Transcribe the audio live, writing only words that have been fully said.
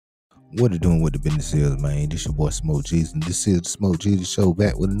What it doing with the business is, man? This your boy Smoke Jesus, and this is the Smoke Jesus Show,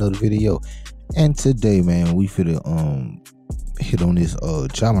 back with another video. And today, man, we finna hit on this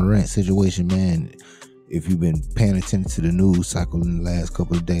Ja Morant situation, man. If you've been paying attention to the news cycle in the last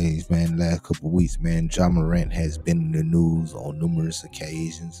couple of days, man, the last couple of weeks, man, Ja Morant has been in the news on numerous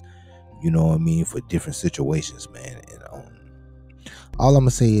occasions, you know what I mean, for different situations, man. And all I'm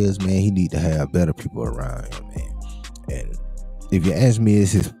gonna say is, man, he need to have better people around him, man. And if you ask me,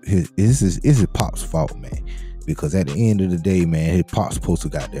 it's his pop's fault, man. Because at the end of the day, man, his pop's supposed to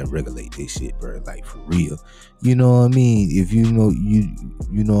goddamn regulate this shit, bro. Like, for real. You know what I mean? If you know, you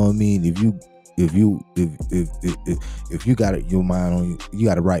know what I mean? If you got your mind on you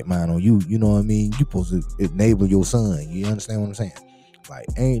got a right mind on you, you know what I mean? You supposed to enable your son. You understand what I'm saying? Like,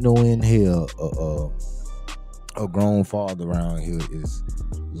 ain't no in hell a grown father around here is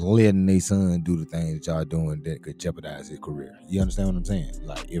letting their son do the things that y'all doing that could jeopardize his career. You understand what I'm saying?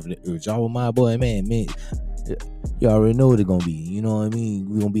 Like, if y'all were my boy, man, you already know what it's gonna be. You know what I mean?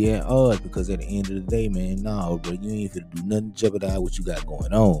 We're gonna be at odds, because at the end of the day, man, nah, bro, you ain't finna do nothing to jeopardize what you got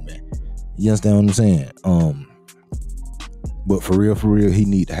going on, man. You understand what I'm saying? But for real, he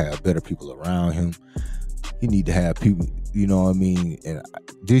need to have better people around him. He need to have people, you know what I mean? And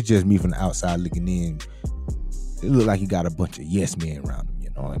this just me from the outside looking in. It look like he got a bunch of yes men around him, you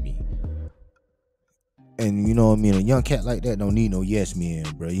know what I mean? And you know what I mean? A young cat like that don't need no yes men,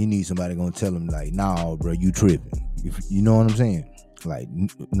 bro. He need somebody gonna tell him, like, nah, bro, you tripping. You know what I'm saying? Like,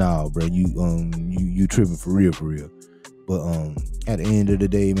 nah, bro, you tripping for real. But at the end of the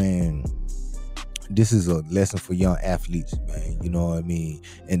day, man, this is a lesson for young athletes, man. You know what I mean?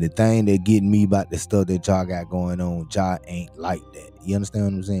 And the thing that getting me about the stuff that Ja got going on, Ja ain't like that. You understand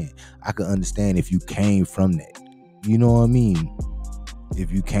what I'm saying? I could understand if you came from that. You know what I mean?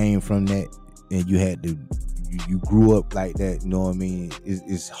 If you came from that and you had to, you grew up like that, you know what I mean?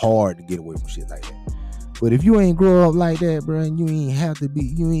 It's hard to get away from shit like that. But if you ain't grow up like that, bro, and you ain't have to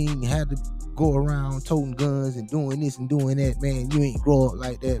go around toting guns and doing this and doing that, man, you ain't grow up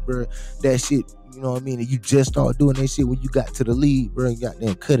like that, bro. That shit, you know what I mean? And you just start doing that shit when you got to the league, bro. You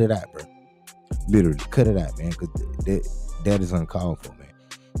goddamn cut it out, bro. Literally, cut it out, man, because that is uncalled for, man.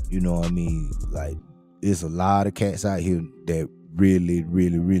 You know what I mean? Like, there's a lot of cats out here that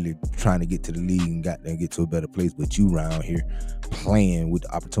really trying to get to the league and goddamn get to a better place, but you around here playing with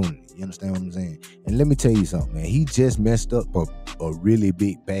the opportunity. You understand what I'm saying? And let me tell you something, man. He just messed up a really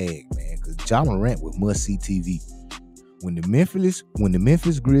big bag, man, because Ja Morant was must-see TV. When the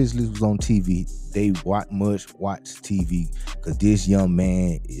Memphis Grizzlies was on TV, they watch TV, because this young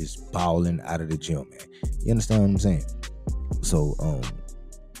man is balling out of the gym, man. You understand what I'm saying? So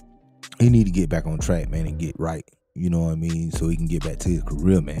he need to get back on track, man, and get right. You know what I mean? So he can get back to his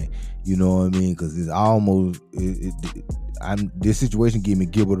career, man. You know what I mean? Because it's almost this situation give me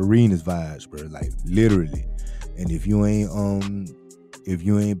Gilbert Arenas vibes, bro. Like, literally. And if you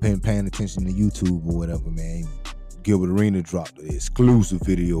ain't paying attention to YouTube or whatever, man, Gilbert Arenas dropped an exclusive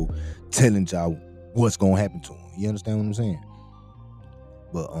video telling y'all what's gonna happen to him. You understand what I'm saying?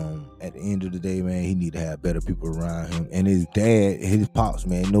 But at the end of the day, man, he need to have better people around him. And his dad, his pops,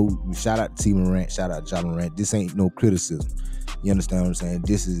 man, no, shout out to T. Morant, shout out to Ja Morant. This ain't no criticism. You understand what I'm saying?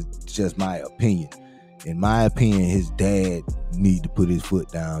 This is just my opinion. In my opinion, his dad need to put his foot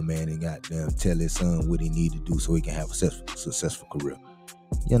down, man, and goddamn tell his son what he need to do so he can have a successful career.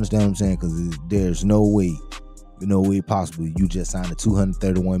 You understand what I'm saying? Because there's no way possible you just signed a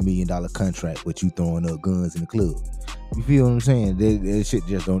 $231 million contract, but you throwing up guns in the club. You feel what I'm saying? That shit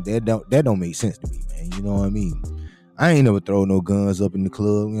just don't make sense to me, man. You know what I mean? I ain't never throw no guns up in the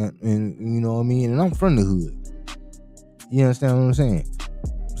club, and you know what I mean? And I'm from the hood. You understand what I'm saying?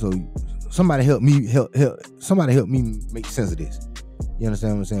 So somebody help me make sense of this. You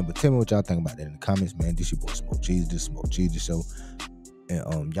understand what I'm saying? But tell me what y'all think about that in the comments, man. This your boy Smoke Jesus, this Smoke Jesus Show.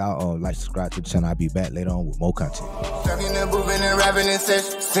 And y'all like, subscribe to the channel. I'll be back later on with more content. Talking and moving and rapping in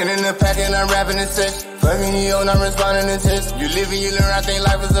session. Sending the pack and I'm rapping in session. Fucking you on, I'm responding to text. You live and you learn, I think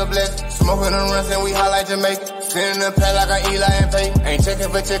life is a blessing. Smoking them runs and we highlight Jamaica. Sending the pack like I'm Eli and Pay. Ain't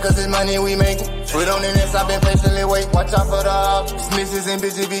checking for check cause it's money we making. Put on the next, I've been patiently wait. Watch out for the ops. Misses and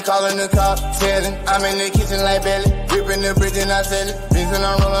bitches be calling the cops. Telling, I'm in the kitchen like belly. Ripping the bridge and I sell it. Beans and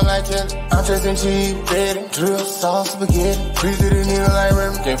I'm rolling like jelly. I'm chasing cheese, bread, drill, sauce, spaghetti. Freeze to the needle like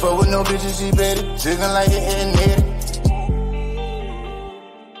ribbon. Can't fuck with no bitches, she petty. Chicken like it and netty.